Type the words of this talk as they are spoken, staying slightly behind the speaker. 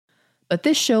But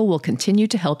this show will continue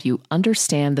to help you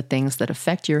understand the things that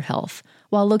affect your health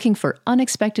while looking for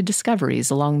unexpected discoveries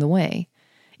along the way.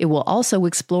 It will also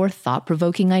explore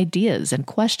thought-provoking ideas and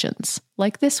questions,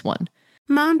 like this one.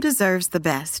 Mom deserves the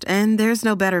best, and there's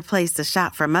no better place to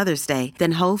shop for Mother's Day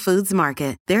than Whole Foods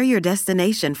Market. They're your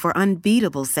destination for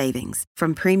unbeatable savings,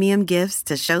 from premium gifts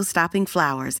to show-stopping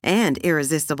flowers and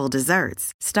irresistible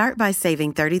desserts. Start by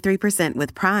saving 33%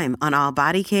 with Prime on all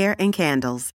body care and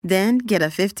candles. Then get a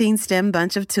 15-stem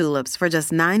bunch of tulips for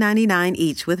just $9.99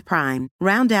 each with Prime.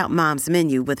 Round out Mom's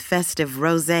menu with festive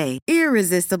rosé,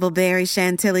 irresistible berry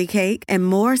chantilly cake, and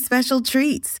more special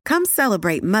treats. Come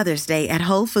celebrate Mother's Day at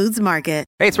Whole Foods Market.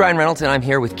 Hey, it's Ryan Reynolds, and I'm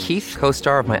here with Keith,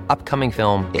 co-star of my upcoming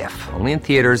film, If, only in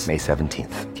theaters May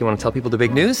 17th. Do you want to tell people the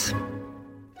big news?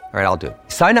 All right, I'll do it.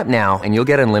 Sign up now and you'll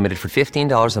get unlimited for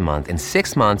 $15 a month and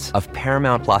 6 months of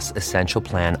Paramount Plus Essential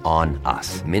Plan on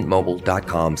us.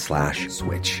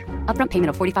 MintMobile.com/switch. Upfront payment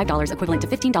of $45 equivalent to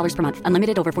 $15 per month.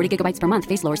 Unlimited over 40 gigabytes per month.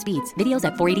 Face lower speeds. Videos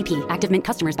at 480p. Active Mint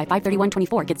customers by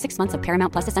 531.24 get 6 months of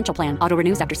Paramount Plus Essential Plan. Auto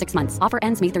renews after 6 months. Offer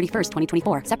ends May 31st,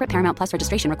 2024. Separate Paramount Plus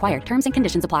registration required. Terms and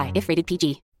conditions apply if rated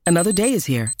PG. Another day is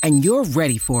here, and you're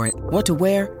ready for it. What to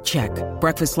wear? Check.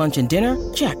 Breakfast, lunch, and dinner?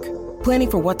 Check.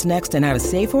 Planning for what's next and how to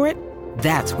save for it?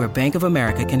 That's where Bank of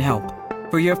America can help.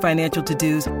 For your financial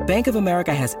to-dos, Bank of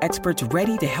America has experts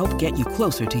ready to help get you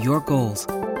closer to your goals.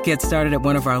 Get started at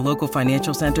one of our local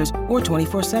financial centers or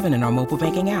 24/7 in our mobile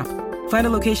banking app. Find a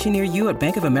location near you at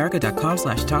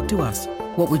bankofamerica.com/talktous.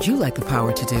 What would you like the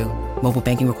power to do? Mobile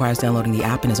banking requires downloading the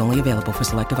app and is only available for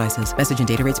select devices. Message and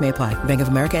data rates may apply. Bank of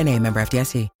America N.A., member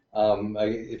FDIC.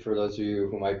 For those of you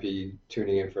who might be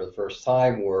tuning in for the first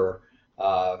time, we're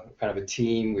kind of a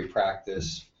team. We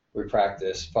practice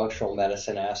functional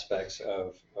medicine aspects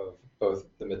of both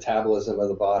the metabolism of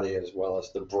the body as well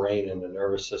as the brain and the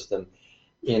nervous system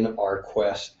in our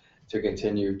quest to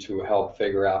continue to help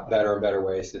figure out better and better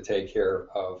ways to take care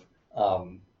of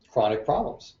chronic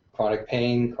problems. Chronic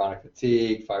pain, chronic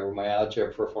fatigue,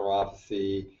 fibromyalgia, peripheral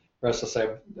neuropathy, restless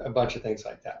leg, a bunch of things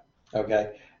like that.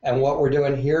 Okay, and what we're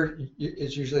doing here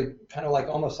is usually kind of like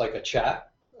almost like a chat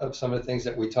of some of the things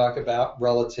that we talk about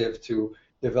relative to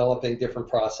developing different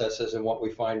processes and what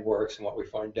we find works and what we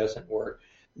find doesn't work.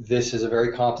 This is a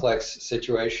very complex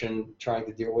situation trying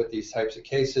to deal with these types of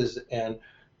cases, and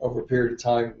over a period of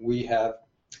time we have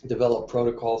developed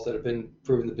protocols that have been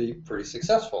proven to be pretty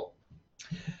successful.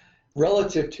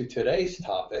 Relative to today's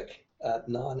topic,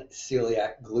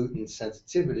 non-celiac gluten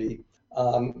sensitivity,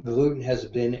 gluten has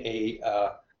been a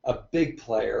big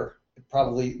player,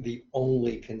 probably the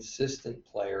only consistent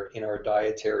player in our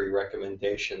dietary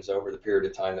recommendations over the period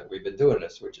of time that we've been doing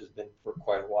this, which has been for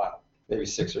quite a while, maybe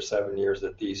 6 or 7 years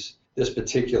that this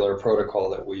particular protocol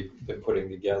that we've been putting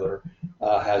together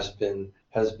has been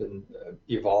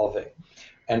evolving.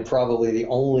 And probably the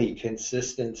only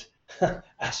consistent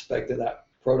aspect of that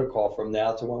protocol from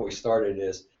now to when we started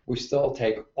is we still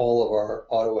take all of our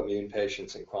autoimmune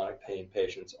patients and chronic pain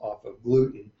patients off of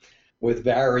gluten with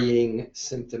varying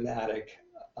symptomatic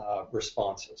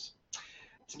responses.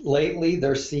 Lately,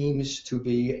 there seems to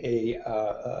be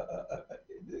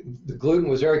the gluten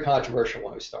was very controversial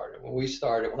when we started.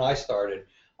 When I started,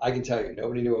 I can tell you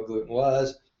nobody knew what gluten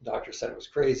was. The doctor said it was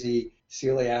crazy.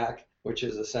 Celiac, which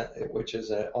is an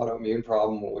autoimmune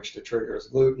problem in which the trigger is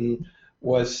gluten,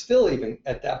 was still even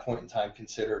at that point in time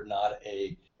considered not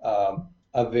a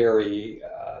very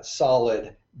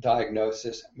solid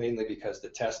diagnosis, mainly because the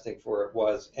testing for it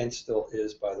was and still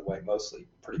is, by the way, mostly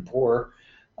pretty poor,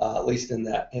 at least in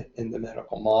the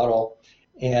medical model.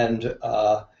 And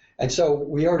so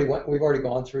we've already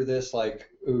gone through this, like,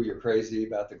 ooh, you're crazy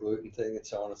about the gluten thing and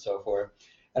so on and so forth.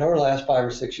 And over the last 5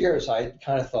 or 6 years, I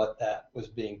kind of thought that was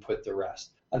being put to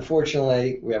rest.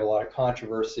 Unfortunately, we have a lot of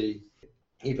controversy.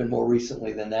 Even more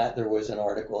recently than that, there was an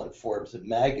article in Forbes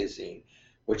magazine,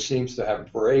 which seems to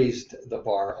have raised the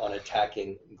bar on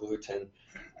attacking gluten.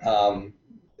 And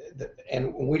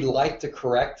we'd like to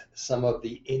correct some of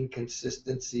the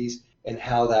inconsistencies in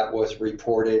how that was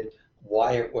reported,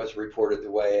 why it was reported the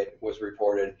way it was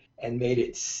reported, and made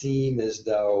it seem as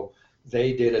though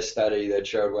they did a study that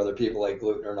showed whether people ate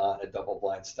gluten or not, a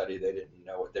double-blind study. They didn't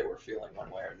know what they were feeling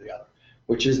one way or the other,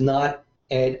 which is not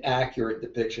an accurate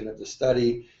depiction of the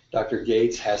study. Dr.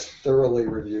 Gates has thoroughly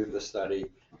reviewed the study,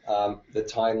 the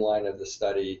timeline of the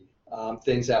study,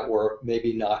 things that were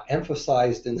maybe not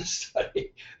emphasized in the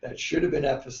study that should have been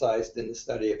emphasized in the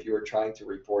study if you were trying to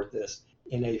report this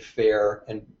in a fair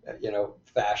and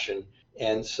fashion.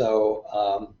 And so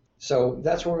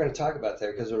that's what we're going to talk about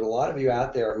there, because there's a lot of you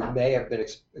out there who may have been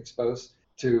exposed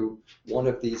to one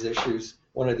of these issues,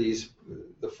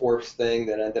 the Forbes thing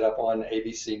that ended up on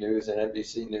ABC News and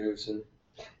NBC News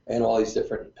and all these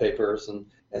different papers,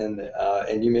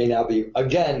 and you may now be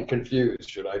again confused.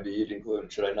 Should I be eating gluten?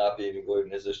 Should I not be eating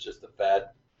gluten? Is this just a fad?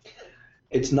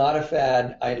 It's not a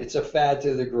fad. It's a fad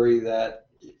to the degree that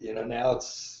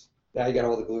now you got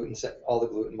all the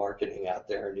gluten marketing out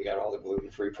there, and you got all the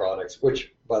gluten-free products,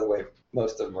 which, by the way,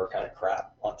 most of them are kind of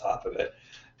crap on top of it.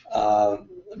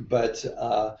 But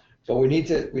we need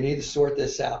to sort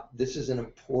this out. This is an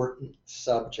important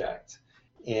subject,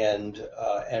 and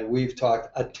we've talked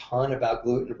a ton about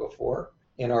gluten before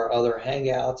in our other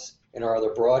hangouts, in our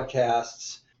other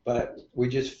broadcasts, but we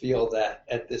just feel that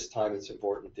at this time it's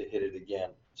important to hit it again.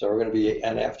 So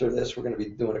and after this, we're going to be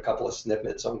doing a couple of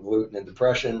snippets on gluten and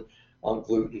depression, on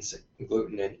gluten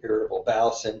and irritable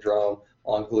bowel syndrome,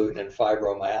 on gluten and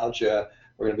fibromyalgia.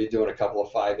 We're going to be doing a couple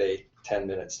of 5, 8,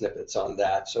 10-minute snippets on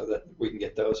that so that we can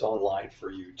get those online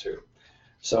for you too.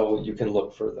 So you can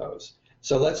look for those.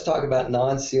 So let's talk about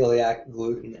non-celiac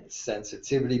gluten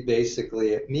sensitivity.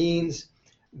 Basically, it means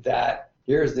that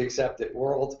here's the accepted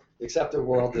world. The accepted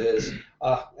world is,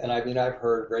 and I've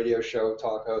heard radio show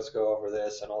talk hosts go over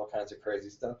this and all kinds of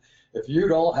crazy stuff. If you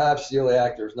don't have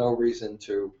celiac, there's no reason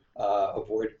to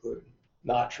avoid gluten.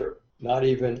 Not true. Not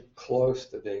even close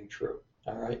to being true.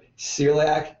 All right.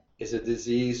 Celiac is a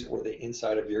disease where the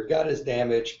inside of your gut is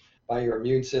damaged by your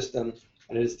immune system,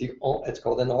 and it's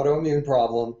called an autoimmune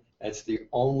problem. And it's the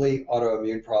only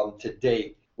autoimmune problem to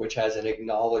date which has an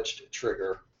acknowledged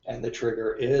trigger, and the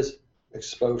trigger is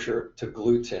exposure to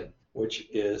gluten, which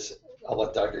is, I'll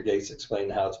let Dr. Gates explain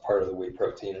how it's part of the wheat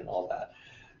protein and all that.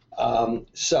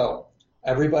 So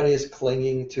everybody is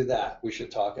clinging to that. We should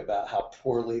talk about how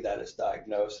poorly that is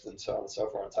diagnosed and so on and so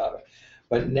forth on top of it.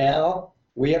 But now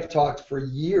we have talked for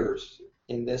years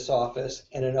in this office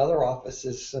and in other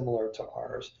offices similar to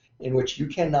ours, in which you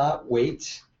cannot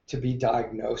wait to be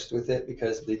diagnosed with it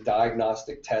because the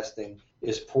diagnostic testing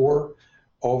is poor.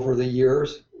 Over the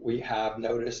years, we have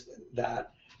noticed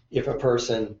that if a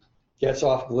person gets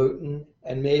off gluten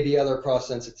and maybe other cross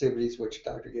sensitivities, which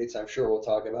Dr. Gates I'm sure will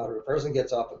talk about, if a person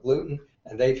gets off of gluten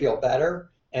and they feel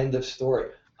better, end of story.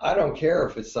 I don't care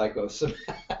if it's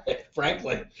psychosomatic,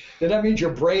 frankly. Then that means your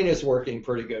brain is working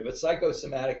pretty good. But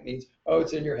psychosomatic means,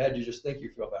 it's in your head, you just think you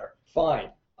feel better.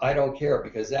 Fine. I don't care,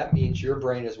 because that means your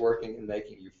brain is working and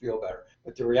making you feel better.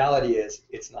 But the reality is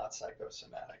it's not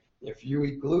psychosomatic. If you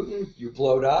eat gluten, you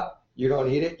bloat up. You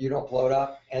don't eat it, you don't bloat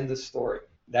up. End of story.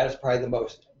 That is probably the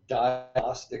most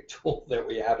diagnostic tool that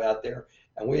we have out there.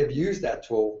 And we have used that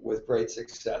tool with great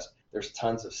success. There's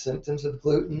tons of symptoms of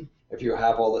gluten. If you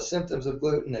have all the symptoms of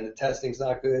gluten and the testing's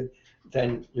not good,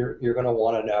 then you're going to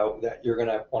want to know that you're going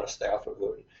to want to stay off of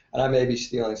gluten. And I may be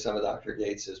stealing some of Dr.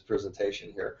 Gates's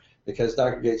presentation here, because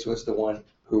Dr. Gates was the one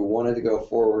who wanted to go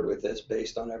forward with this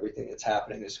based on everything that's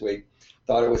happening this week.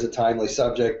 Thought it was a timely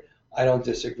subject. I don't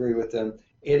disagree with him.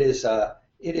 It is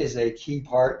a key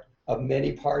part of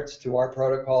many parts to our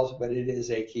protocols, but it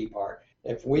is a key part.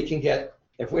 If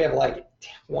we have like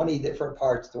 20 different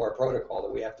parts to our protocol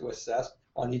that we have to assess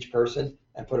on each person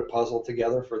and put a puzzle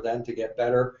together for them to get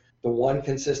better, the one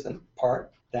consistent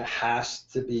part that has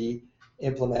to be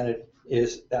implemented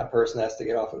is that person has to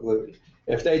get off of gluten.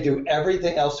 If they do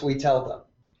everything else we tell them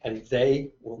and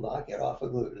they will not get off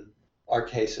of gluten, our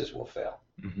cases will fail.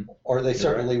 Mm-hmm. Or they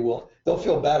certainly will. They'll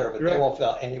feel better, but they won't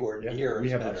feel anywhere near as better. We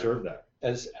have observed that.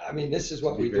 This is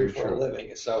what we do for a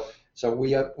living. So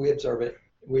we observe it.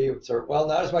 We observe, well,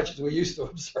 not as much as we used to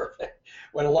observe it.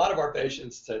 When a lot of our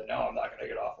patients said, no, I'm not going to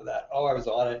get off of that. Oh, I was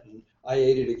on it and I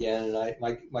ate it again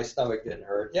and my stomach didn't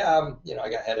hurt. Yeah, I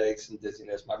got headaches and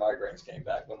dizziness. My migraines came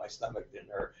back, but my stomach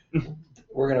didn't hurt.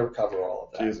 We're going to recover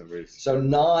all of that. Jeez, so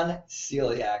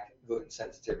non-celiac gluten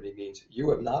sensitivity means you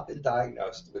have not been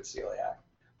diagnosed with celiac,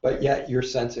 but yet you're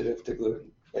sensitive to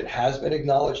gluten. It has been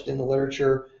acknowledged in the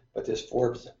literature, but this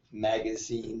Forbes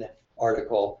magazine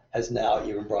article has now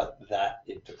even brought that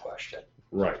into question.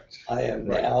 Right. I am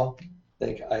now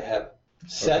think I have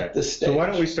set the stage. So why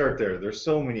don't we start there? There's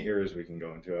so many areas we can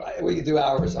go into. We could do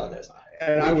hours on this.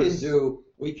 And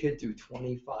we could do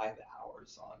 25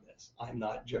 hours on this. I'm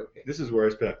not joking. This is where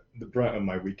I spent the brunt of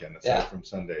my weekend aside from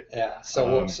Sunday. Yeah.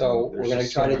 So we're going to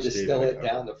try to distill it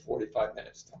down to 45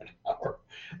 minutes to an hour,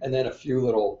 and then a few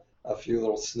little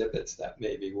snippets that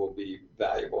maybe will be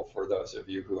valuable for those of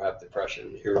you who have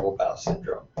depression, irritable bowel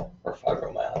syndrome, or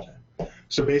fibromyalgia.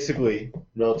 So basically,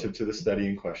 relative to the study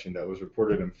in question that was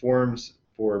reported in Forbes,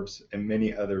 and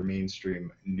many other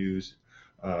mainstream news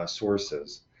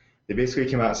sources, they basically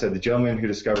came out and said the gentleman who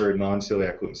discovered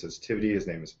non-celiac gluten sensitivity, his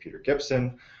name is Peter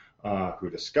Gibson, who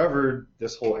discovered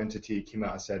this whole entity, came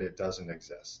out and said it doesn't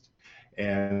exist.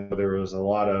 And there was a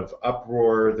lot of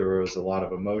uproar, there was a lot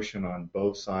of emotion on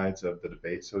both sides of the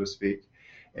debate, so to speak.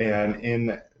 And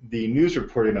in the news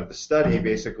reporting of the study,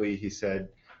 basically he said,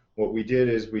 what we did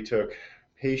is we took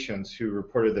patients who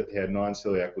reported that they had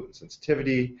non-celiac gluten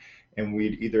sensitivity, and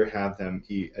we'd either have them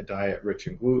eat a diet rich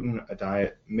in gluten, a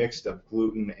diet mixed of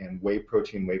gluten and whey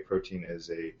protein. Whey protein is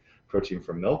a protein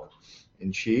from milk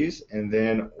and cheese, and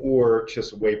then, or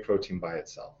just whey protein by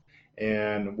itself.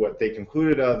 And what they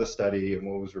concluded out of the study and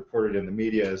what was reported in the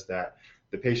media is that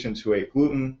the patients who ate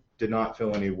gluten did not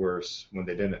feel any worse when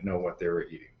they didn't know what they were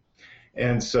eating.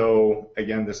 And so,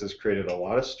 again, this has created a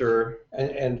lot of stir.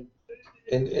 And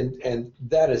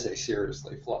that is a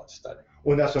seriously flawed study.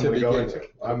 Well, that's what I'm going to go into.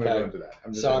 I'm going to go into that.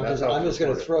 I'm just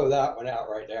going to throw that one out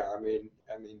right now. I mean,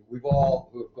 we've all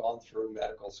who have gone through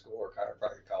medical school or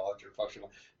chiropractic college or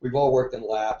functional, we've all worked in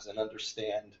labs and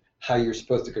understand how you're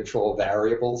supposed to control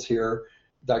variables here.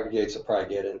 Dr. Gates will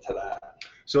probably get into that.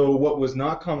 So what was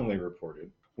not commonly reported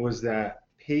was that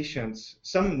patients,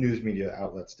 some news media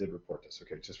outlets did report this,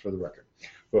 okay, just for the record.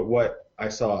 But what I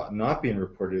saw not being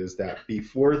reported is that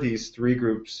before these three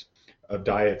groups of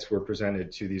diets were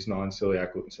presented to these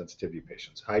non-celiac gluten sensitivity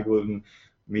patients, high gluten,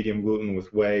 medium gluten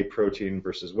with whey protein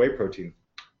versus whey protein,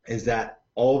 is that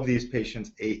all of these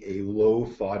patients ate a low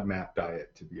FODMAP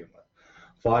diet to begin with.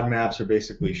 FODMAPs are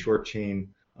basically short chain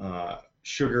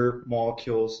sugar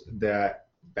molecules that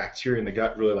bacteria in the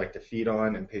gut really like to feed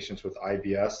on, and patients with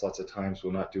IBS lots of times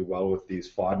will not do well with these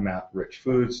FODMAP-rich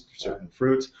foods, certain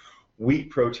fruits. Wheat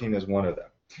protein is one of them,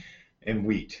 and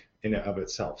wheat in and of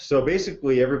itself. So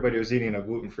basically everybody was eating a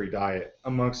gluten-free diet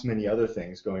amongst many other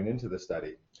things going into the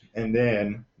study, and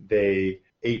then they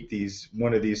ate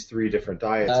one of these three different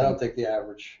diets. I don't think the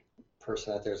average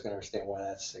person out there is going to understand why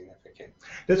that's significant.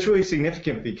 That's really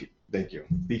significant, thank you,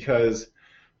 because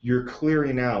you're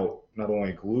clearing out not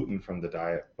only gluten from the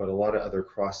diet, but a lot of other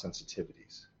cross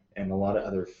sensitivities and a lot of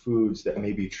other foods that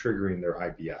may be triggering their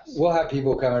IBS. We'll have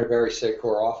people come in very sick who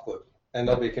are off gluten, and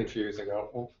they'll be confused and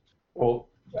go, well,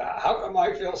 how come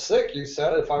I feel sick? You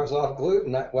said if I was off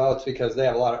gluten. Well, it's because they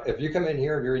have a lot of, if you come in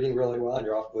here and you're eating really well and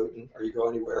you're off gluten, or you go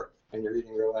anywhere and you're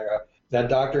eating really well, that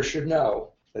doctor should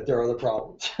know that there are other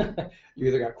problems. You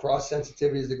either got cross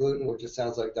sensitivities to gluten, which it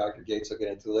sounds like Dr. Gates will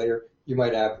get into later. You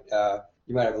might have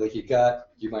leaky gut.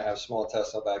 You might have small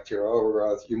intestinal bacterial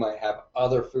overgrowth. You might have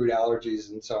other food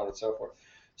allergies and so on and so forth.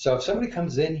 So if somebody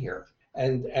comes in here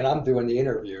and I'm doing the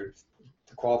interview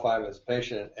to qualify them as a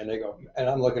patient, and they go, and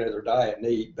I'm looking at their diet and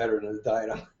they eat better than the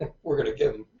diet we're going to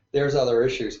give them, there's other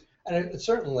issues. And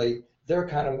certainly they're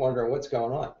kind of wondering what's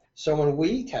going on. So when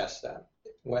we test them,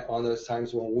 on those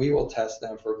times when we will test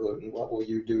them for gluten, what will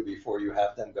you do before you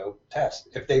have them go test?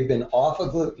 If they've been off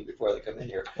of gluten before they come in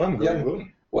here. Well, I'm going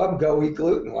gluten. Well, go eat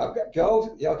gluten. Well,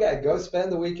 go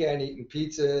spend the weekend eating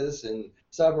pizzas and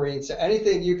submarines,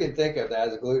 anything you can think of that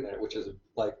has gluten in it, which is,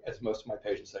 like, as most of my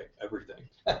patients say, everything.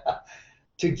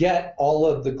 To get all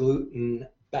of the gluten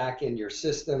back in your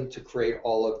system, to create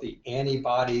all of the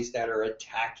antibodies that are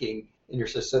attacking in your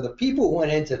system. So the people who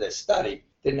went into this study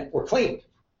were clean.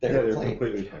 They were clean.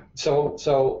 Completely clean.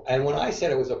 So, and when I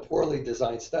said it was a poorly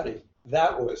designed study,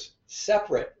 that was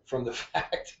separate from the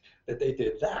fact that they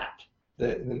did that.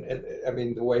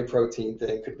 The whey protein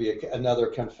thing could be another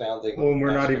confounding. Well,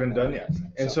 we're not even done yet.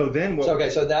 And so then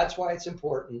what? So that's why it's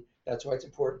important. That's why it's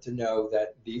important to know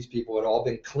that these people had all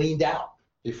been cleaned out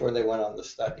before they went on the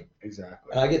study.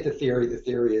 Exactly. And I get the theory. The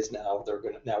theory is now we're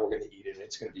going to eat it, and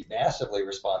it's going to be massively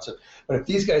responsive. But if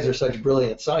these guys are such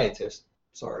brilliant scientists,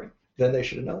 then they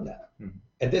should have known that. Mm-hmm.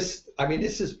 And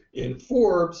this is in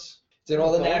Forbes. It's in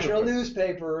all the national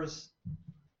newspapers.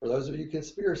 For those of you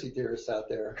conspiracy theorists out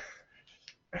there,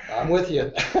 I'm with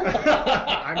you.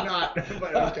 I'm not,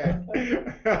 but okay.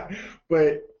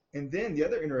 And then the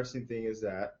other interesting thing is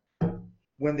that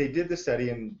when they did the study,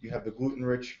 and you have the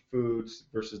gluten-rich foods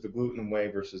versus the gluten and whey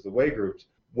versus the whey groups,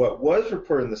 what was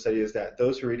reported in the study is that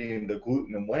those who were eating the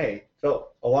gluten and whey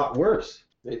felt a lot worse.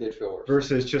 They did feel worse.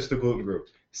 Versus just the gluten group.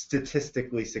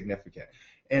 Statistically significant.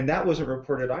 And that wasn't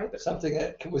reported either. Something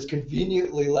that was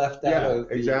conveniently left out of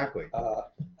the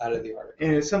article.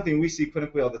 And it's something we see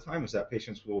clinically all the time, is that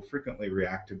patients will frequently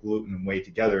react to gluten and whey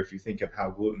together. If you think of how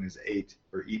gluten is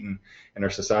eaten in our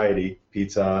society,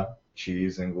 pizza,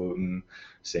 cheese and gluten,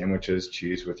 sandwiches,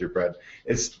 cheese with your bread.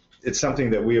 It's something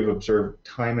that we have observed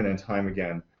time and time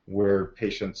again, where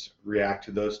patients react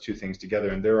to those two things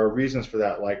together. And there are reasons for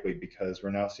that, likely because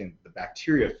we're now seeing the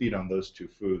bacteria feed on those two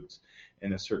foods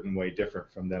in a certain way different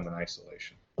from them in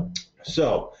isolation.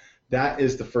 So that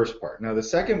is the first part. Now the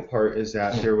second part is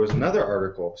that there was another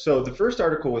article. So the first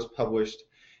article was published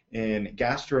In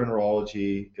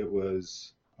gastroenterology, it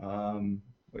was, I'm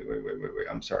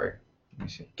sorry. Let me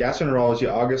see.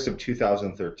 Gastroenterology, August of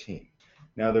 2013.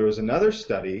 Now, there was another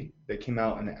study that came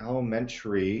out in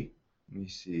elementary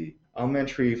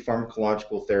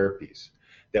pharmacological therapies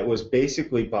that was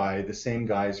basically by the same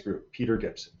guy's group, Peter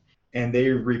Gibson. And they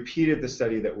repeated the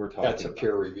study that we're talking about. That's a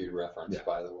peer-reviewed reference,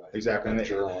 by the way. Exactly. And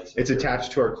it's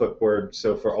attached to our clipboard.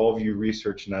 So for all of you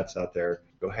research nuts out there,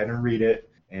 go ahead and read it.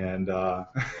 And I'm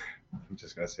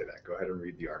just going to say that. Go ahead and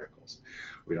read the articles.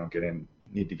 We don't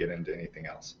need to get into anything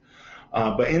else.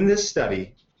 But in this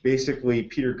study, basically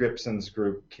Peter Gibson's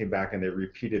group came back and they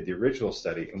repeated the original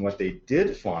study. And what they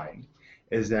did find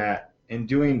is that in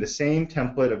doing the same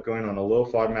template of going on a low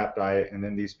FODMAP diet and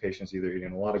then these patients either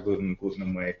eating a lot of gluten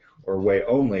and whey or whey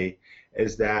only,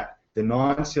 is that the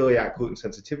non-celiac gluten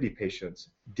sensitivity patients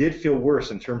did feel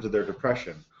worse in terms of their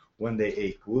depression when they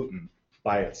ate gluten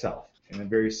by itself in a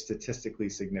very statistically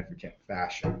significant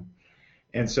fashion.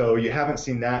 And so you haven't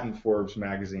seen that in Forbes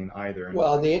magazine either.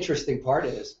 Well, the interesting part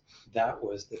is that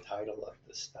was the title of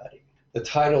the study. The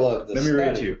title of the study. Let me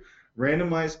read it to you.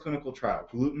 Randomized clinical trial.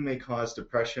 Gluten may cause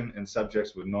depression in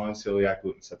subjects with non-celiac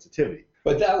gluten sensitivity.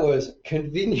 But that was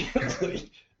conveniently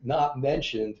not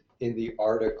mentioned in the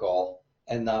article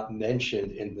and not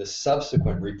mentioned in the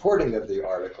subsequent reporting of the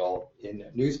article in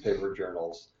newspaper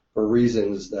journals for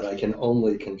reasons that I can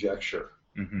only conjecture.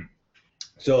 Mm-hmm.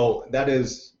 So that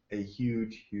is a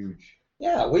huge.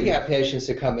 Yeah, we got patients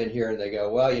that come in here and they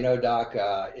go, well, you know, doc,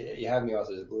 you have me off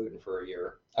this gluten for a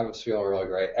year. I was feeling really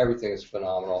great. Everything is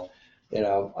phenomenal. You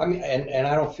know, I mean, and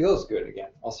I don't feel as good again.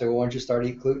 I'll say, well, why don't you start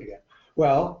eating gluten again?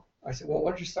 Well, I said, well,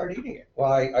 why don't you start eating it?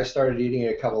 Well, I started eating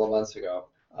it a couple of months ago,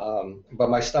 but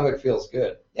my stomach feels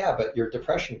good. Yeah, but your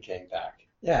depression came back.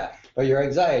 Yeah, but your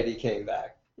anxiety came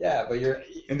back. Yeah, but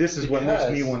And this is what makes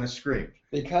me want to scream.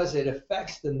 Because it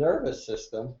affects the nervous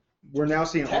system. We're now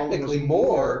seeing technically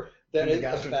more than it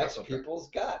affects people's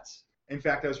guts. In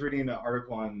fact, I was reading an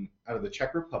article out of the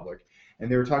Czech Republic,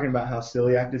 and they were talking about how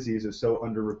celiac disease is so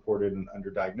underreported and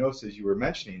underdiagnosed, as you were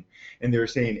mentioning. And they were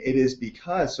saying it is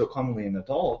because so commonly in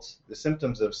adults, the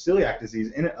symptoms of celiac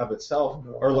disease in and of itself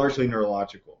are largely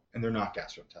neurological, and they're not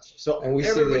gastrointestinal. So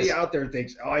everybody out there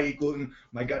thinks, oh, I eat gluten,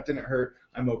 my gut didn't hurt,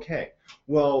 I'm okay.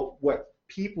 Well, what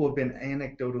people have been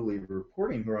anecdotally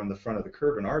reporting who are on the front of the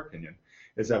curve, in our opinion,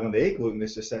 is that when they ate gluten, they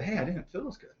just said, hey, I didn't feel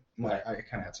as good. I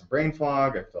kind of had some brain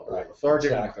fog. I felt a little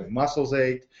lethargic. My muscles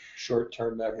ached.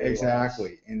 Short-term memory.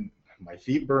 Exactly. And my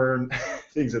feet burned,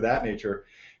 things of that nature.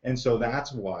 And so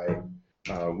that's why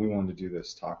we wanted to do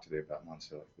this talk today about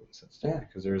non-celiac gluten sensitivity,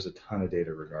 because there is a ton of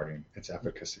data regarding its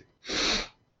efficacy.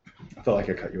 I felt like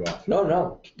I cut you off.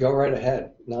 No. Go right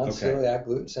ahead. Non-celiac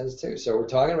gluten sensitivity. So we're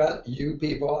talking about you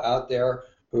people out there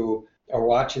who are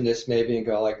watching this maybe and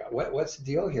go like, what's the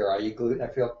deal here? I eat gluten. I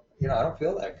feel, I don't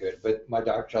feel that good, but my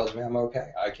doctor tells me I'm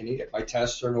okay. I can eat it. My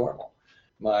tests are normal.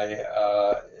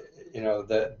 Now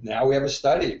we have a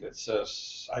study that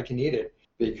says I can eat it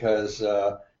because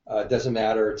it doesn't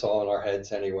matter. It's all in our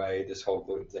heads anyway. This whole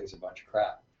gluten thing's a bunch of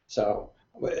crap. So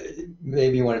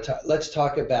maybe you want to let's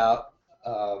talk about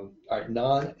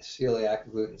non-celiac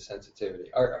gluten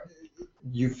sensitivity.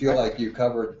 You feel like you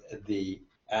covered the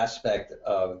aspect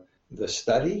of the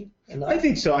study? I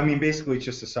think so. I mean, basically,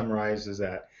 just to summarize, is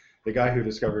that the guy who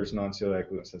discovers non-celiac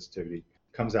gluten sensitivity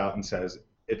comes out and says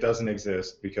it doesn't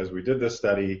exist because we did this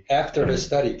study. After the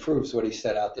study proves what he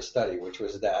set out to study, which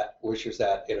was that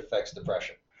it affects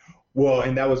depression. Well,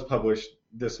 and that was published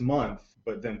this month,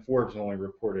 but then Forbes only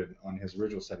reported on his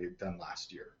original study done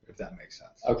last year, if that makes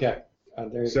sense. Okay.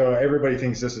 So everybody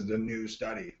thinks this is the new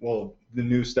study. Well, the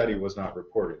new study was not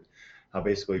reported. How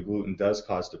basically gluten does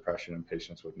cause depression in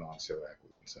patients with non-celiac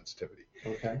gluten sensitivity.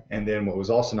 Okay. And then what was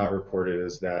also not reported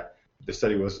is that the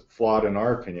study was flawed in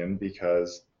our opinion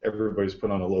because everybody's put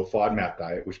on a low FODMAP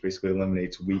diet, which basically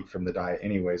eliminates wheat from the diet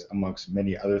anyways, amongst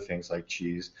many other things like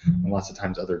cheese and lots of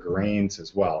times other grains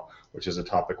as well, which is a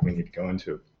topic we need to go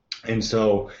into. And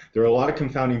so there are a lot of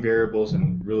confounding variables,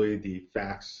 and really the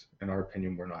facts, in our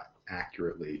opinion, were not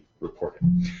accurately reported.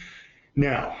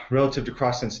 Now, relative to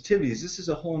cross-sensitivities, this is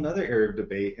a whole other area of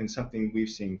debate and something we've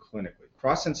seen clinically.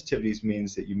 Cross-sensitivities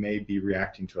means that you may be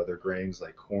reacting to other grains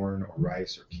like corn or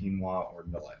rice or quinoa or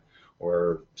millet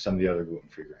or some of the other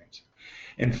gluten-free grains.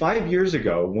 And 5 years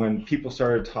ago, when people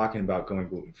started talking about going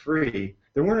gluten-free,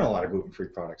 there weren't a lot of gluten-free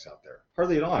products out there.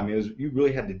 Hardly at all. I mean, you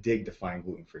really had to dig to find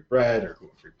gluten-free bread or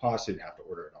gluten-free pasta. You'd have to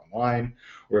order it online.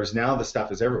 Whereas now the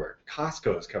stuff is everywhere.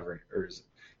 Costco is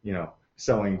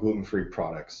selling gluten-free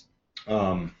products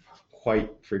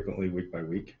quite frequently, week by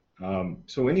week.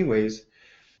 So anyways,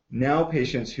 now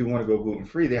patients who want to go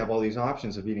gluten-free, they have all these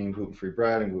options of eating gluten-free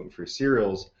bread and gluten-free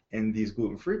cereals, And these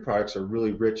gluten-free products are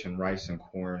really rich in rice and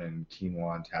corn and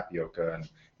quinoa and tapioca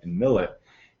and millet.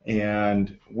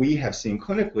 And we have seen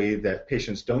clinically that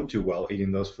patients don't do well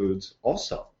eating those foods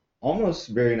also. Almost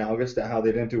very analogous to how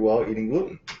they didn't do well eating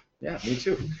gluten. Yeah, me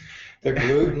too. The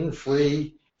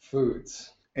gluten-free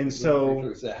foods. And so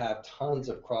foods that have tons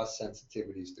of cross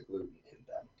sensitivities to gluten in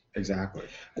them. Exactly.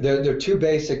 There are two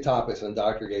basic topics when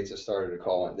Dr. Gates has started to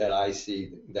call in that I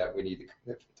see that we need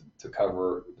to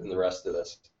cover in the rest of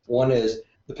this. One is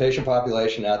the patient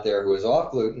population out there who is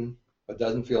off gluten but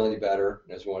doesn't feel any better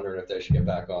and is wondering if they should get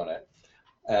back on it.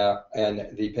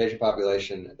 And the patient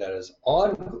population that is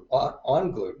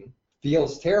on gluten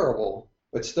feels terrible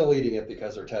but still eating it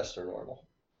because their tests are normal.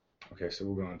 Okay, so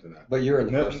we'll go into that. But you're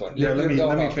in the first one. Let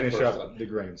me finish up the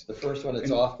grains. The first one,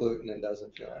 it's off gluten and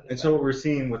doesn't feel anything. And so what we're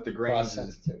seeing with the grains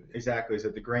is that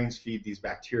the grains feed these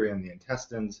bacteria in the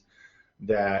intestines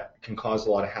that can cause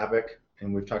a lot of havoc.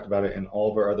 And we've talked about it in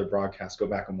all of our other broadcasts. Go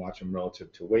back and watch them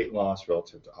relative to weight loss,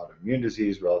 relative to autoimmune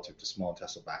disease, relative to small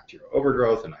intestinal bacterial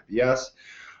overgrowth and IBS.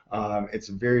 It's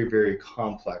a very, very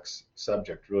complex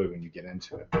subject, really, when you get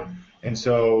into it. And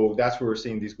so that's where we're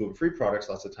seeing these gluten-free products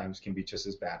lots of times can be just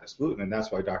as bad as gluten. And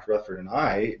that's why Dr. Rutherford and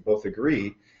I both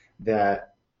agree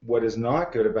that what is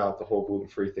not good about the whole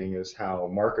gluten-free thing is how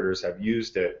marketers have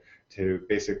used it to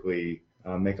basically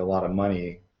make a lot of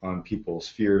money on people's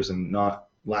fears and not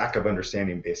lack of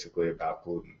understanding, basically, about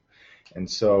gluten. And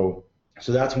so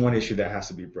that's one issue that has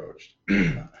to be broached.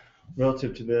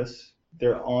 Relative to this,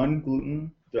 they're on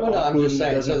gluten. Well, no, I'm just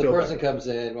saying. So the person comes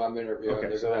in, I'm interviewing, okay,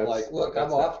 they're so going like, "Look,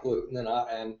 I'm off gluten, and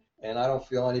I don't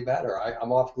feel any better.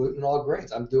 I'm off gluten, all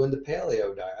grains. I'm doing the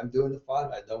paleo diet. I'm doing the FOD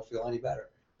diet. I don't feel any better."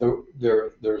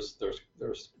 There's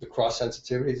the cross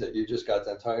sensitivities that you just got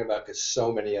done talking about, because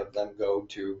so many of them go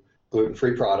to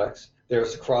gluten-free products.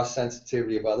 There's the cross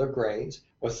sensitivity of other grains.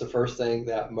 What's the first thing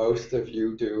that most of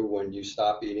you do when you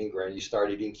stop eating grain? You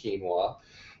start eating quinoa.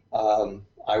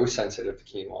 I was sensitive to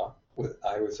quinoa.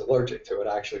 I was allergic to it.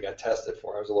 I actually got tested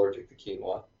for it. I was allergic to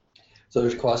quinoa. So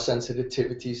there's cross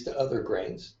sensitivities to other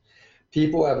grains.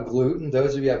 People have gluten.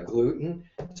 Those of you who have gluten,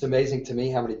 it's amazing to me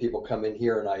how many people come in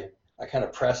here and I kind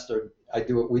of press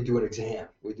we do an exam.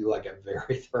 We do like a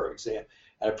very thorough exam.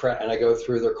 And I go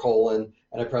through their colon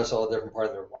and I press all the different parts.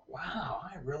 And they're like, wow,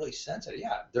 I'm really sensitive.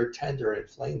 Yeah, they're tender and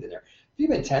inflamed in there. If you've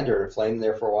been tender and inflamed in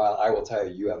there for a while, I will tell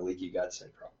you, you have leaky gut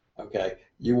syndrome. Okay,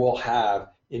 you will have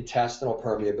intestinal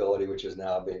permeability, which is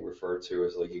now being referred to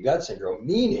as leaky gut syndrome,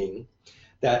 meaning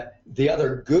that the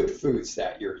other good foods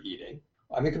that you're eating,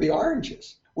 it could be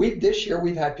oranges. This year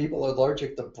we've had people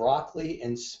allergic to broccoli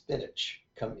and spinach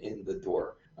come in the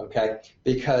door, okay,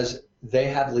 because they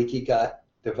have leaky gut,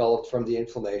 developed from the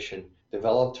inflammation,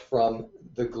 developed from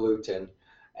the gluten,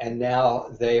 and now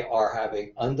they are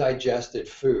having undigested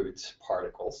foods,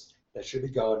 particles, that should be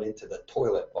going into the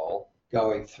toilet bowl,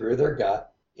 going through their gut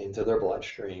into their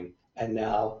bloodstream, and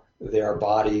now their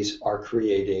bodies are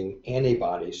creating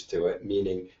antibodies to it,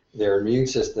 meaning their immune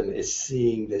system is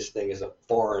seeing this thing as a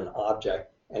foreign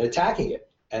object and attacking it.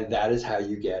 And that is how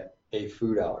you get a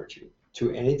food allergy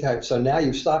to any type. So now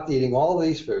you've stopped eating all of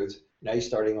these foods. Now you're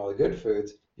starting all the good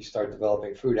foods. You start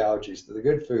developing food allergies to the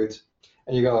good foods,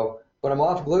 and you go, but I'm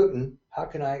off gluten. How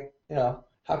can I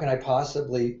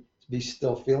possibly be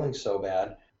still feeling so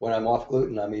bad when I'm off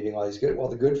gluten? I'm eating all these good. Well,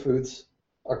 the good foods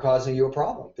are causing you a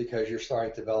problem because you're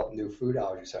starting to develop new food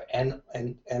allergies, so, and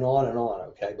on and on.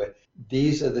 Okay, but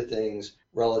these are the things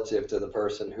relative to the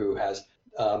person who has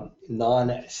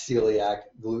non-celiac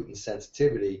gluten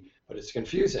sensitivity, but it's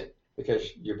confusing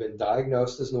because you've been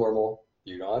diagnosed as normal.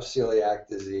 You don't have celiac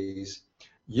disease.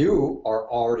 You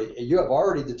have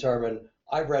already determined,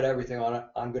 I've read everything on it,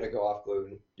 I'm going to go off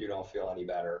gluten. You don't feel any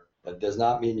better. That does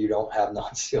not mean you don't have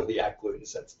non-celiac gluten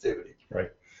sensitivity.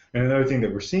 Right. And another thing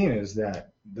that we're seeing is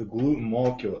that the gluten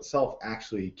molecule itself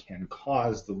actually can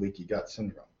cause the leaky gut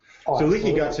syndrome. So absolutely.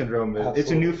 Leaky gut syndrome,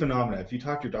 it's a new phenomenon. If you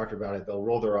talk to your doctor about it, they'll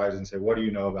roll their eyes and say, what do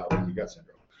you know about leaky gut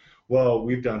syndrome? Well,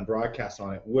 we've done broadcasts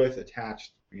on it with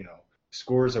attached,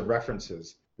 scores of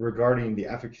references regarding the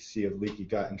efficacy of leaky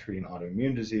gut in treating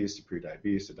autoimmune disease, to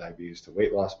prediabetes, to diabetes, to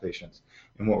weight loss patients.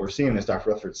 And what we're seeing, as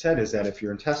Dr. Rutherford said, is that if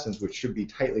your intestines, which should be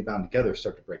tightly bound together,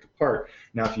 start to break apart,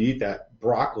 now if you eat that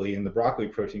broccoli and the broccoli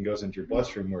protein goes into your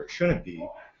bloodstream where it shouldn't be,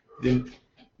 then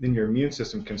your immune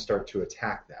system can start to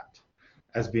attack that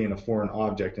as being a foreign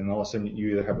object, and all of a sudden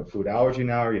you either have a food allergy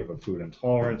now or you have a food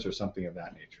intolerance or something of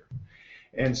that nature.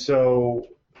 And so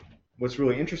what's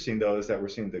really interesting, though, is that we're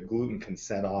seeing that gluten can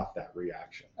set off that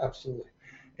reaction. Absolutely.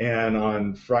 And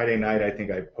on Friday night, I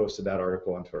think I posted that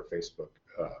article onto our Facebook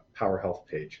Power Health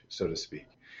page, so to speak.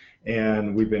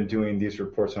 And we've been doing these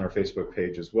reports on our Facebook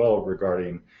page as well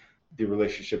regarding the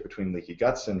relationship between leaky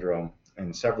gut syndrome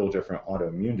and several different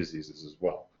autoimmune diseases as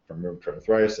well, from rheumatoid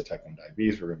arthritis to type 1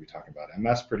 diabetes. We're going to be talking about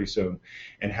MS pretty soon,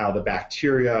 and how the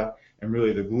bacteria and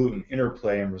really the gluten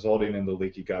interplay and resulting in the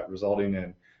leaky gut, resulting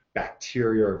in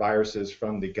bacteria or viruses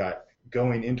from the gut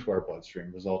going into our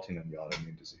bloodstream, resulting in the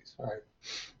autoimmune disease. All right.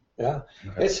 Yeah.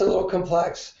 Okay. It's a little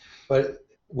complex, but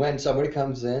when somebody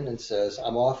comes in and says,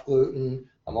 I'm off gluten,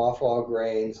 I'm off all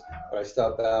grains, but I still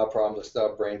have bowel problems, I still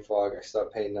have brain fog, I still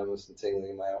have pain, numbness, and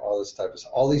tingling in my all this type of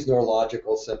stuff, all these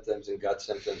neurological symptoms and gut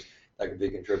symptoms that could be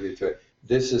contributed to it.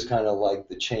 This is kind of like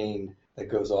the chain that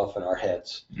goes off in our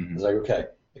heads. Mm-hmm. It's like, okay,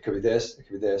 it could be this, it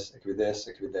could be this, it could be this,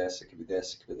 it could be this, it could be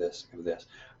this, it could be this, it could be this.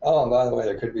 Oh, and by the way,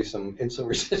 there could be some insulin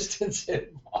resistance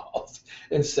involved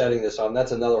in setting this on.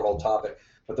 That's another whole topic.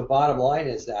 But the bottom line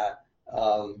is that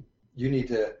you need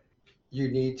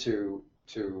to,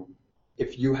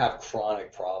 if you have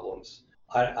chronic problems,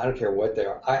 I don't care what they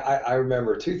are. I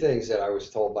remember two things that I was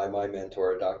told by my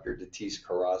mentor, Dr. Datis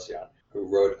Karazian, who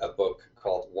wrote a book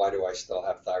called Why Do I Still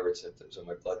Have Thyroid Symptoms and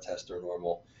My Blood Tests Are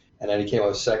Normal? And then he came up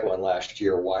with a second one last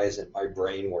year, Why Isn't My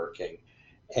Brain Working?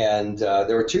 And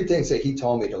there were two things that he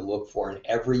told me to look for in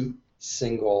every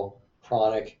single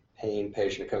chronic pain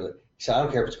patient that comes in. He said, I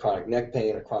don't care if it's chronic neck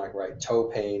pain or chronic right toe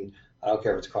pain. I don't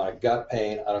care if it's chronic gut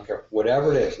pain. I don't care.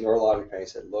 Whatever it is, neurologic pain, he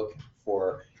said, look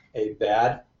for a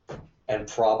bad and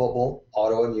probable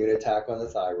autoimmune attack on the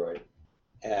thyroid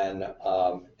and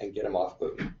get them off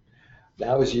gluten.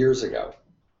 That was years ago.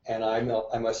 And I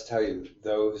must tell you,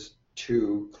 those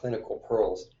two clinical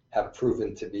pearls have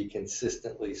proven to be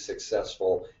consistently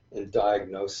successful in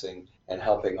diagnosing and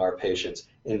helping our patients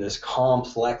in this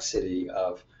complexity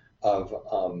of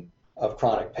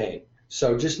chronic pain.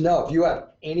 So just know, if you have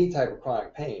any type of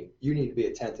chronic pain, you need to be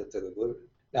attentive to the gluten.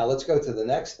 Now let's go to the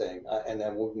next thing, and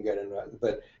then we can get into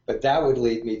it. But that would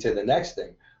lead me to the next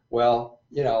thing. Well,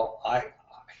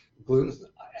 gluten.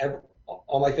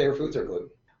 All my favorite foods are gluten.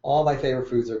 All my favorite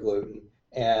foods are gluten.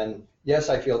 And yes,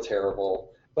 I feel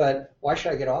terrible, but why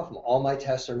should I get off them? All my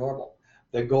tests are normal.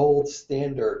 The gold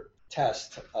standard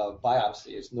test of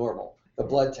biopsy is normal. The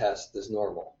blood test is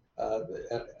normal,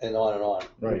 and on and on.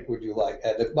 Right. Would you like?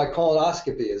 My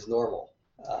colonoscopy is normal.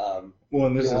 Well,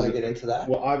 and this you want to get into that?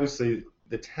 Well, obviously,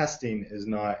 the testing is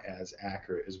not as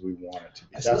accurate as we want it to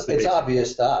be. It's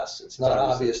obvious to us. It's not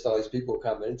obvious to all these people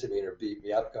coming into me and are beating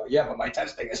me up going, yeah, but my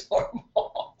testing is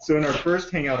normal. So in our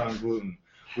first hangout on gluten,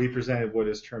 we presented what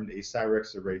is termed a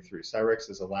Cyrex Array 3. Cyrex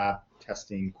is a lab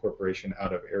testing corporation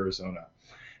out of Arizona.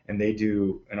 And they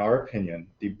do, in our opinion,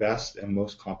 the best and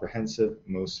most comprehensive,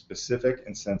 most specific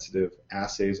and sensitive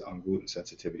assays on gluten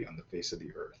sensitivity on the face of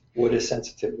the earth. What is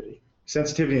sensitivity?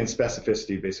 Sensitivity and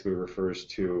specificity basically refers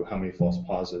to how many false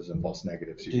positives and false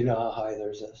negatives you do. You know how high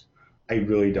theirs is? I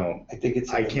really don't. I think it's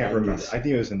in I the can't 90s. Remember. I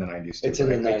think it was in the 90s. It's in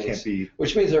the 90s. I can't be,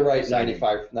 which means they're right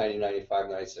 95, 90, 95,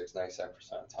 96, 97% of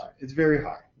the time. It's very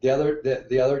high.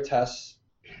 The other tests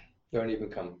don't even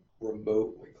come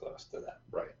remotely close to that.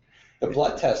 Right. The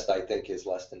blood test, I think, is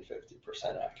less than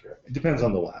 50% accurate. It depends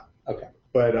on the lab. Okay.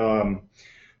 But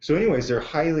so anyways, they're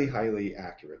highly, highly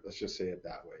accurate. Let's just say it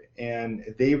that way.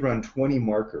 And they run 20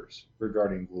 markers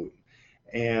regarding gluten.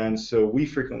 And so we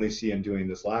frequently see in doing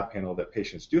this lab panel that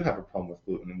patients do have a problem with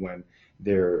gluten when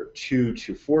there are 2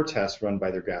 to 4 tests run by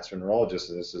their gastroenterologist.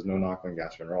 And this is no knock on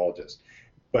gastroenterologists.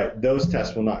 But those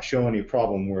tests will not show any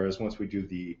problem, whereas once we do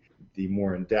the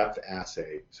more in-depth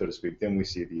assay, so to speak, then we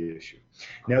see the issue.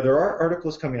 Now, there are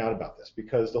articles coming out about this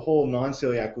because the whole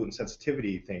non-celiac gluten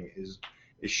sensitivity thing is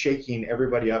shaking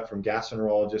everybody up, from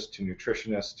gastroenterologists to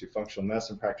nutritionists to functional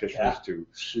medicine practitioners to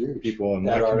people in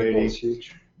my community.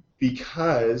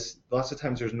 Because lots of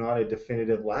times there's not a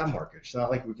definitive lab marker. It's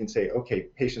not like we can say, okay,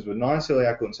 patients with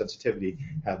non-celiac gluten sensitivity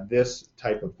have this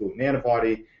type of gluten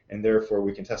antibody, and therefore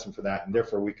we can test them for that, and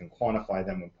therefore we can quantify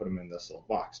them and put them in this little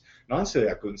box.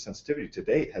 Non-celiac gluten sensitivity to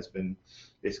date has been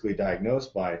basically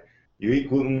diagnosed by, you eat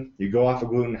gluten, you go off of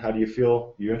gluten, how do you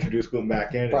feel? You introduce gluten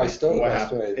back in, probably still the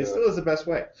best way. It still is the best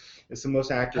way. It's the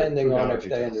most accurate. Depending on if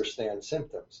they understand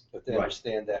symptoms. If they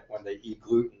understand that when they eat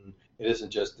gluten, it isn't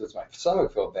just, does my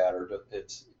stomach feel bad, or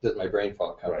does my brain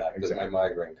fog come back? Exactly. Does my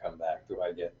migraine come back? Do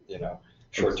I get,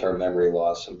 short-term memory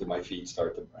loss? And do my feet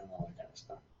start to burn? All that kind of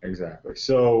stuff. Exactly.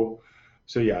 So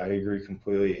yeah, I agree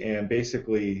completely. And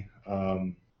basically,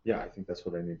 I think that's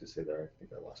what I need to say there. I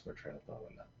think I lost my train of thought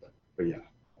on that, but yeah.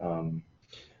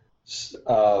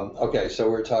 Okay, so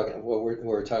what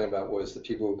we're talking about was the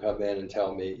people who come in and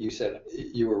tell me. You said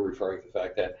you were referring to the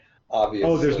fact that obviously.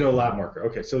 Oh, there's no lab marker.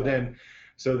 Okay, so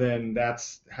then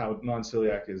that's how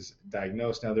non-celiac is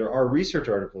diagnosed. Now there are research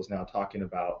articles now talking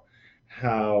about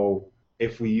how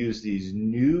if we use these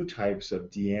new types of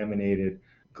deaminated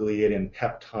gliadin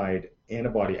peptide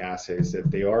antibody assays that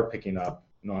they are picking up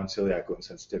non-celiac gluten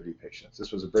sensitivity patients.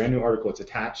 This was a brand new article. It's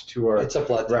attached to our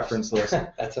reference list.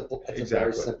 It's a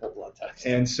very simple blood test.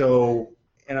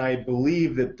 And I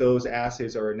believe that those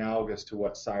assays are analogous to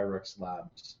what Cyrix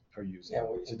labs are using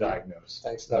to diagnose.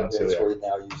 Thanks to that, we're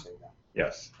now using them.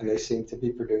 Yes. And they seem to be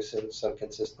producing some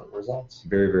consistent results.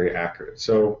 Very, very accurate.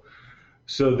 So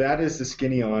that is the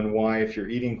skinny on why, if you're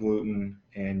eating gluten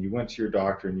and you went to your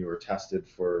doctor and you were tested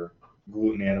for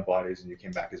gluten antibodies and you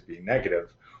came back as being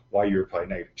negative, why you were probably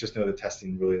negative. Just know the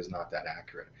testing really is not that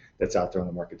accurate that's out there on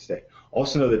the market today.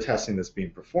 Also know the testing that's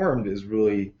being performed is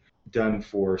really done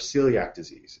for celiac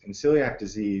disease. And celiac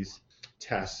disease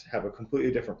tests have a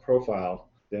completely different profile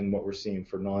than what we're seeing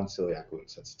for non-celiac gluten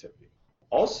sensitivity.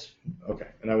 Also, okay,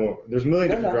 and I won't, there's a million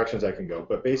different directions I can go,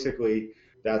 but basically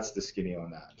that's the skinny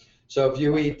on that. So if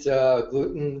you eat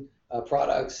gluten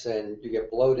products and you get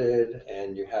bloated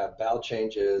and you have bowel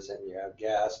changes and you have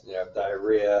gas and you have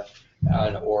diarrhea,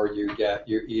 or you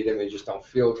eat them and you just don't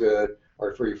feel good,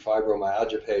 or for your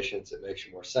fibromyalgia patients it makes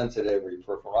you more sensitive, or your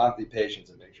peripheral neuropathy patients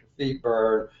it makes your feet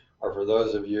burn, or for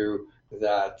those of you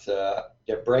that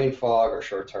get brain fog or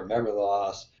short-term memory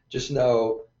loss, just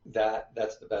know that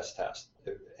that's the best test.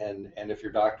 And if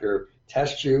your doctor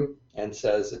tests you and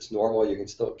says it's normal, you can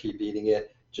still keep eating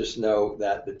it, just know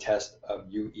that the test of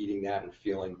you eating that and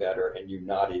feeling better and you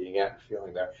not eating it and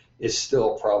feeling better is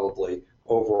still probably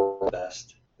overall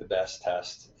the best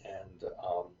test, and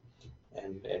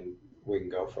we can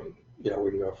go from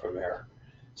there.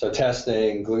 So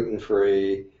testing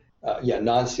gluten-free,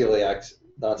 non-celiac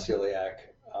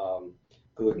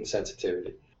gluten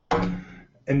sensitivity.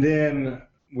 And then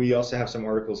we also have some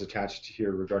articles attached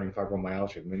here regarding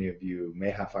fibromyalgia. Many of you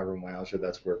may have fibromyalgia.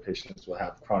 That's where patients will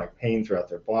have chronic pain throughout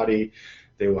their body.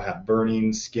 They will have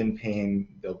burning, skin pain.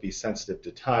 They'll be sensitive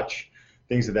to touch,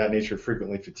 things of that nature,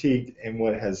 frequently fatigued. And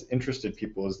what has interested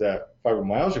people is that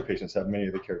fibromyalgia patients have many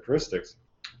of the characteristics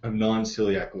of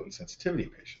non-celiac gluten sensitivity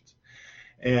patients.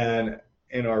 And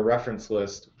in our reference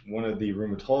list, one of the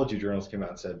rheumatology journals came out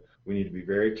and said, we need to be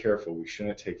very careful. We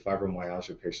shouldn't take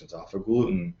fibromyalgia patients off of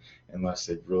gluten unless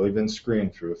they've really been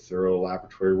screened through a thorough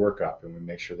laboratory workup and we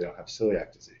make sure they don't have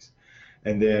celiac disease.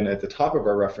 And then at the top of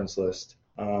our reference list,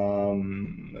 let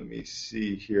me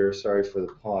see here, sorry for the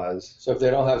pause. So if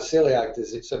they don't have celiac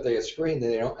disease, so if they get screened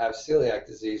and they don't have celiac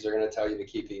disease, they're going to tell you to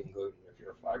keep eating gluten if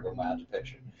you're a fibromyalgia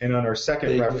patient. And on our second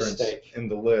Big reference mistake. in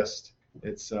the list,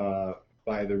 it's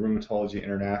by the Rheumatology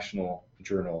International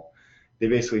Journal. They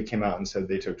basically came out and said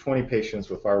they took 20 patients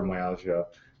with fibromyalgia,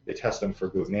 they tested them for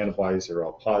gluten antibodies, they were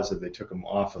all positive, they took them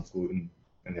off of gluten,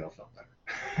 and they all felt better.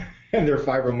 And their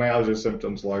fibromyalgia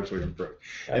symptoms largely improved.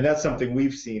 And that's something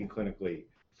we've seen clinically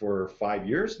for 5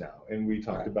 years now, and we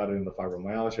talked about it in the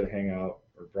fibromyalgia hangout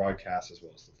or broadcast, as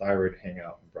well as the thyroid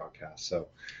hangout and broadcast. So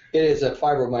it is a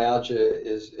fibromyalgia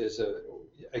is a,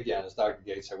 again, as Dr.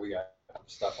 Gates said, we got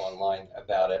stuff online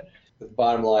about it. But the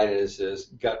bottom line is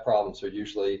gut problems are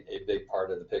usually a big part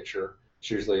of the picture.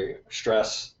 It's usually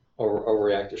stress,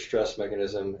 overreactive stress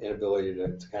mechanism, inability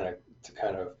to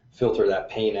kind of filter that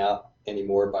pain out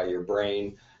anymore by your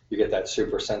brain. You get that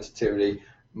super sensitivity.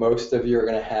 Most of you are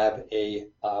going to have a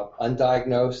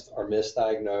undiagnosed or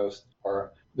misdiagnosed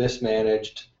or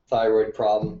mismanaged thyroid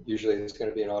problem. Usually it's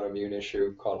going to be an autoimmune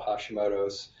issue called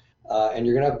Hashimoto's, and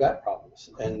you're going to have gut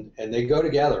problems, and they go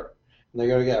together. And they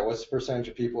go together. What's the percentage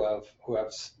of people who have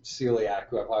celiac,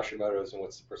 who have Hashimoto's, and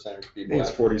what's the percentage of people? I think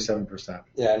it's 47%.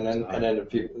 Yeah, and then the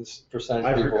people, percentage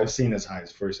of people. I've seen as high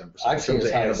as 47%. I've seen as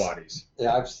high antibodies.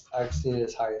 I've seen it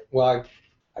as high. Well,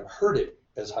 I've heard it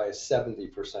as high as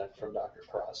 70% from Dr.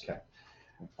 Crosby.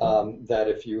 Okay. That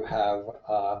if you have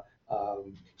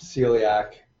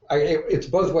celiac, it's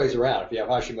both ways around. If you have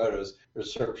Hashimoto's, there's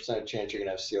a certain percentage chance you're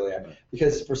going to have celiac,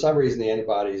 because for some reason the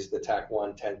antibodies, the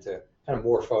TAC1, tend to kind of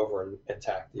morph over and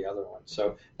attack the other one.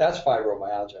 So that's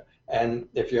fibromyalgia. And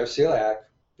if you have celiac,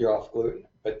 you're off gluten.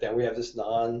 But then we have this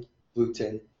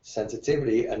non-gluten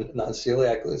sensitivity and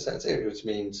non-celiac gluten sensitivity, which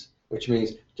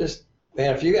means just,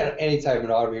 man, if you got any type of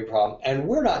autoimmune problem, and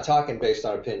we're not talking based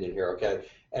on opinion here, okay?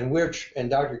 And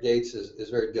Dr. Gates is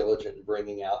very diligent in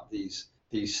bringing out these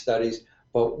studies,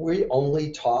 but we only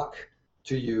talk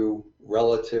to you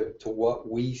relative to what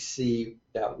we see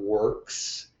that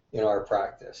works in our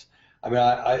practice. I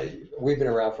mean, we've been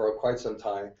around for quite some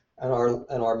time, and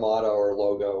our motto or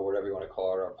logo, or whatever you want to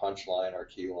call it, our punchline, our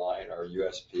key line, our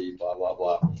USP, blah, blah,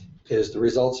 blah, is the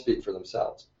results speak for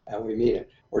themselves, and we mean it.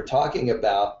 We're talking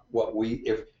about what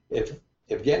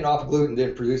if getting off gluten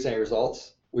didn't produce any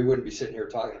results, we wouldn't be sitting here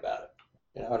talking about it.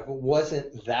 You know, if it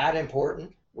wasn't that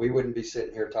important, we wouldn't be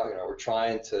sitting here talking about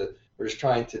it. We're just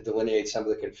trying to delineate some of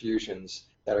the confusions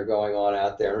that are going on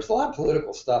out there. There's a lot of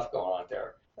political stuff going on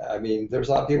there. I mean, there's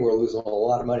a lot of people who are losing a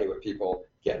lot of money with people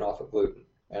getting off of gluten.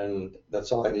 And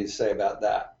that's all I need to say about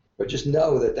that. But just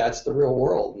know that that's the real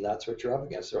world, and that's what you're up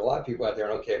against. There are a lot of people out there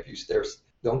who don't care if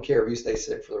you stay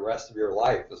sick for the rest of your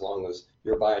life as long as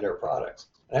you're buying their products.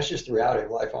 And that's just the reality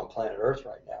of life on planet Earth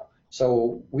right now.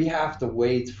 So we have to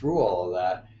wade through all of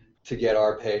that to get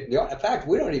our pay. In fact,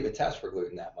 we don't even test for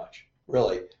gluten that much,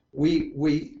 really. We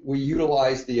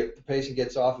utilize if the patient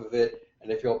gets off of it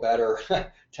and they feel better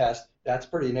test. That's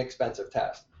pretty inexpensive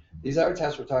test. These other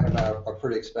tests we're talking about are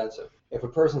pretty expensive. If a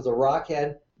person's a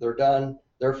rockhead, they're done,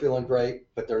 they're feeling great,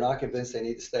 but they're not convinced they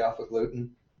need to stay off of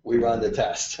gluten, we run the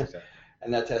test. Exactly.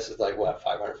 And that test is like, what,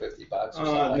 $550 or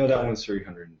something like no, that? that one's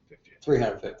 $350.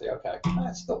 $350, okay.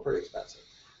 That's still pretty expensive.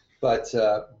 But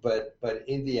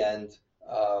in the end,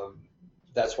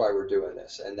 that's why we're doing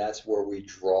this. And that's where we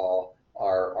draw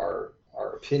our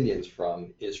opinions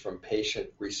from, is from patient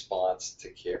response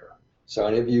to care. So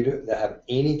any of you that have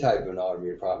any type of an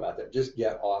autoimmune problem out there, just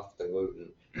get off the gluten.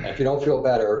 And if you don't feel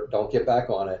better, don't get back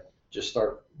on it. Just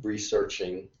start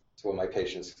researching. So when my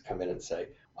patients come in and say,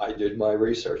 I did my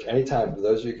research. Anytime, for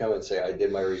those of you come and say, I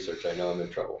did my research, I know I'm in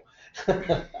trouble.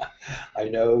 I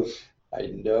know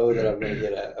that I'm going to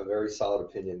get a very solid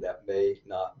opinion that may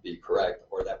not be correct,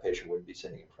 or that patient wouldn't be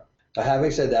sitting in front. But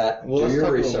having said that, do your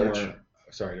research.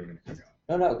 Sorry, I didn't mean to cut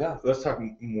you No, off. go. Let's talk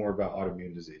more about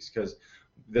autoimmune disease, because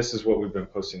this is what we've been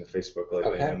posting to Facebook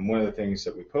lately. Okay. And one of the things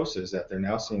that we posted is that they're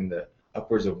now seeing that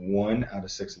upwards of 1 out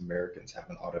of 6 Americans have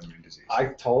an autoimmune disease. I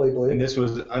totally believe. And this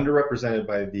was underrepresented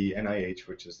by the NIH,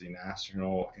 which is the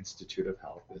National Institute of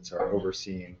Health. It's our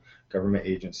overseeing government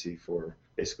agency for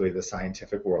basically the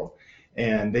scientific world.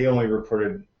 And they only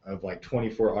reported of like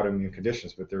 24 autoimmune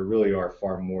conditions, but there really are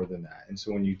far more than that. And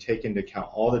so when you take into account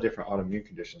all the different autoimmune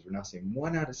conditions, we're now seeing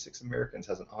 1 out of 6 Americans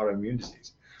has an autoimmune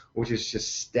disease, which is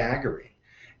just staggering.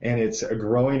 And it's a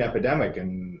growing epidemic,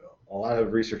 and a lot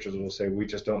of researchers will say, we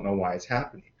just don't know why it's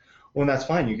happening. Well, and that's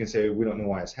fine. You can say, we don't know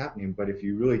why it's happening, but if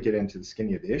you really get into the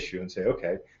skinny of the issue and say,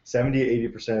 okay, 70 to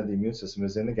 80% of the immune system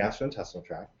is in the gastrointestinal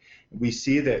tract, we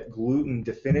see that gluten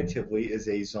definitively is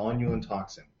a zonulin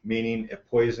toxin, meaning it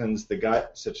poisons the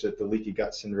gut such that the leaky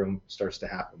gut syndrome starts to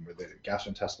happen, where the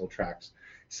gastrointestinal tract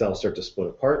cells start to split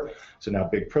apart. So now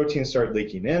big proteins start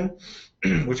leaking in,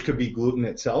 which could be gluten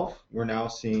itself. We're now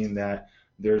seeing that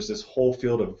there's this whole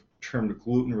field of termed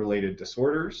gluten-related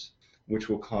disorders, which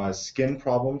will cause skin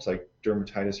problems like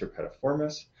dermatitis or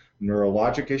herpetiformis,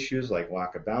 neurologic issues like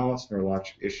lack of balance,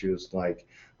 neurologic issues like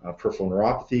peripheral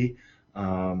neuropathy,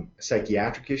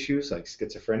 psychiatric issues like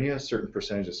schizophrenia. A certain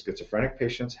percentage of schizophrenic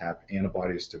patients have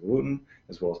antibodies to gluten,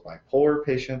 as well as bipolar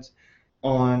patients.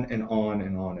 On and on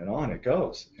and on and on it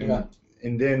goes.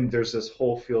 And then there's this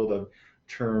whole field of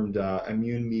termed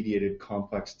immune-mediated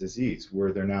complex disease,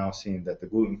 where they're now seeing that the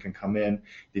gluten can come in,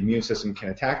 the immune system can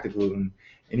attack the gluten,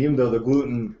 and even though the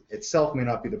gluten itself may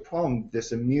not be the problem,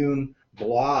 this immune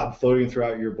blob floating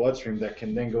throughout your bloodstream that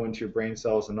can then go into your brain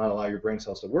cells and not allow your brain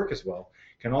cells to work as well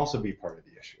can also be part of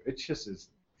the issue. It just is,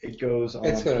 it goes on.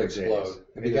 It's going to explode.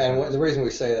 And the reason we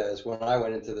say that is when I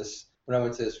went into this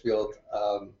field,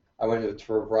 I went into it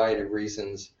for a variety of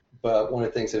reasons. But one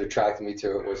of the things that attracted me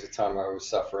to it was the time I was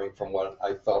suffering from what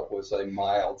I felt was a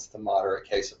mild to moderate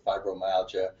case of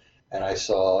fibromyalgia, and I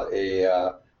saw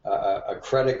a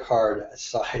credit card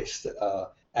sized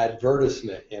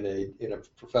advertisement in a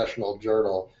professional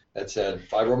journal that said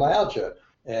fibromyalgia,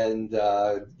 and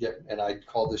I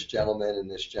called this gentleman,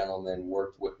 and this gentleman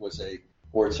was a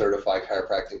board certified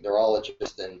chiropractic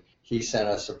neurologist, and he sent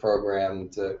us a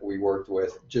program that we worked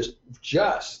with, just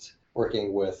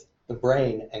working with the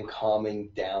brain and calming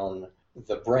down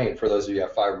the brain. For those of you who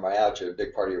have fibromyalgia, a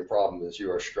big part of your problem is you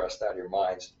are stressed out of your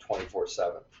minds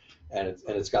 24/7, and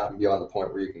it's gotten beyond the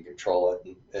point where you can control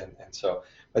it, and so.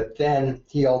 But then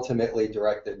he ultimately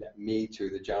directed me to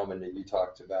the gentleman that I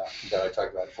talked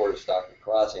about, Fortis Dr.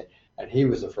 Karazian, and he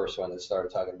was the first one that started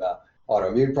talking about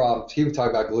autoimmune problems. He would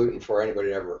talk about gluten before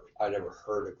anybody I'd ever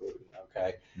heard of gluten.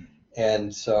 Okay,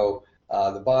 and so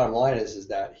the bottom line is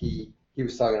that he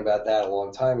was talking about that a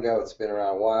long time ago. It's been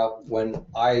around a while. When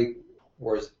I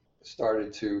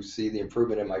started to see the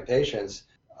improvement in my patients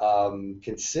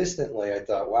consistently, I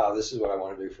thought, wow, this is what I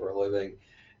want to do for a living.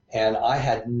 And I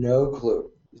had no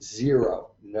clue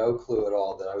at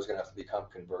all that I was going to have to become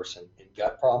conversant in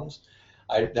gut problems,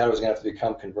 that I was going to have to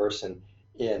become conversant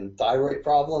in thyroid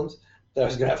problems, that I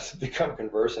was going to have to become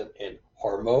conversant in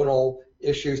hormonal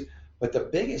issues. But the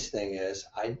biggest thing is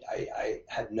I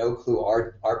had no clue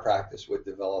our practice would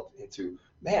develop into,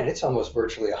 man, it's almost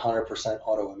virtually 100%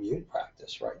 autoimmune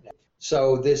practice right now.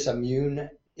 So this immune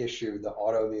issue, the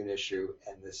autoimmune issue,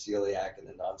 and the celiac and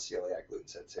the non-celiac gluten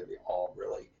sensitivity all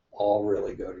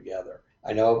really go together.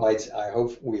 I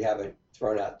hope we haven't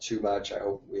thrown out too much. I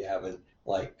hope we haven't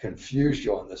confused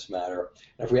you on this matter.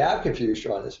 And if we have confused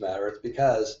you on this matter, it's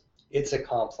because it's a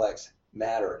complex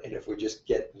matter. And if we just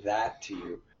get that to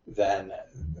you, then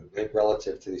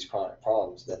relative to these chronic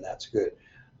problems, then that's good.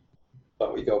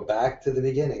 But we go back to the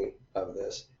beginning of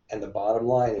this, and the bottom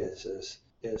line is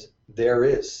there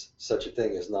is such a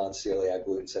thing as non-celiac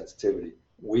gluten sensitivity.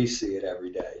 We see it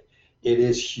every day. It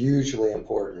is hugely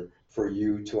important for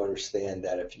you to understand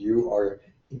that if you are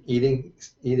eating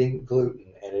gluten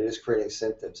and it is creating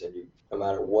symptoms, and no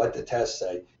matter what the tests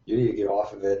say, you need to get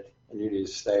off of it and you need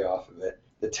to stay off of it.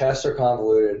 The tests are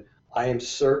convoluted. I am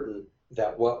certain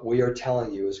that what we are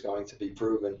telling you is going to be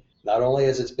proven, not only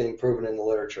as it's being proven in the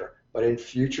literature, but in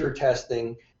future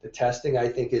testing. The testing, I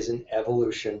think, is an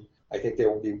evolution. I think they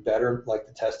will be better, like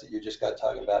the test that you just got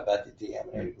talking about the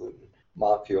deaminated gluten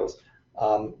molecules.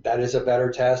 That is a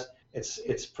better test.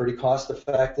 It's pretty cost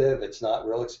effective. It's not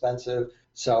real expensive.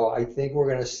 So I think we're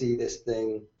going to see this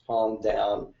thing calm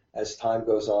down as time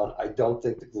goes on. I don't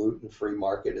think the gluten-free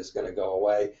market is going to go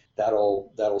away.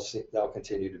 That'll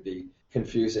continue to be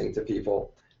confusing to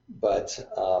people. But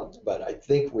I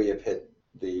think we have hit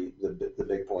the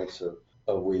big points of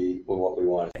what we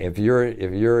want. If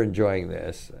you're enjoying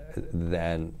this,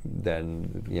 then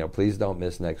please don't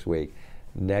miss next week.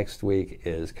 Next week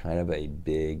is kind of a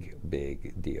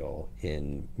big deal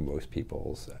in most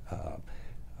people's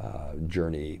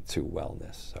journey to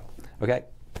wellness. So, okay,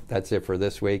 that's it for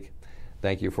this week.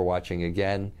 Thank you for watching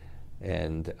again,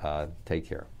 and take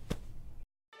care.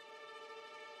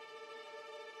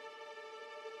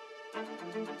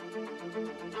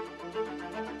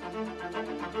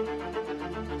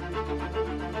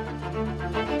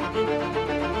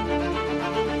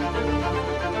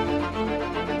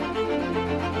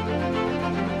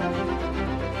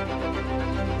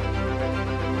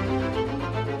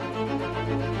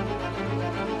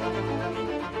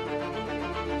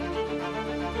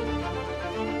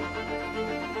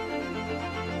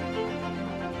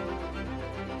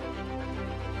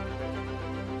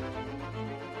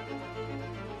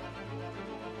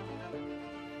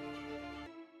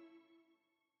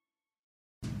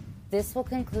 This will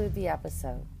conclude the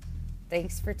episode.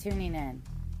 Thanks for tuning in.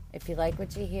 If you like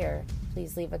what you hear,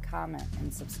 please leave a comment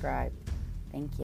and subscribe. Thank you.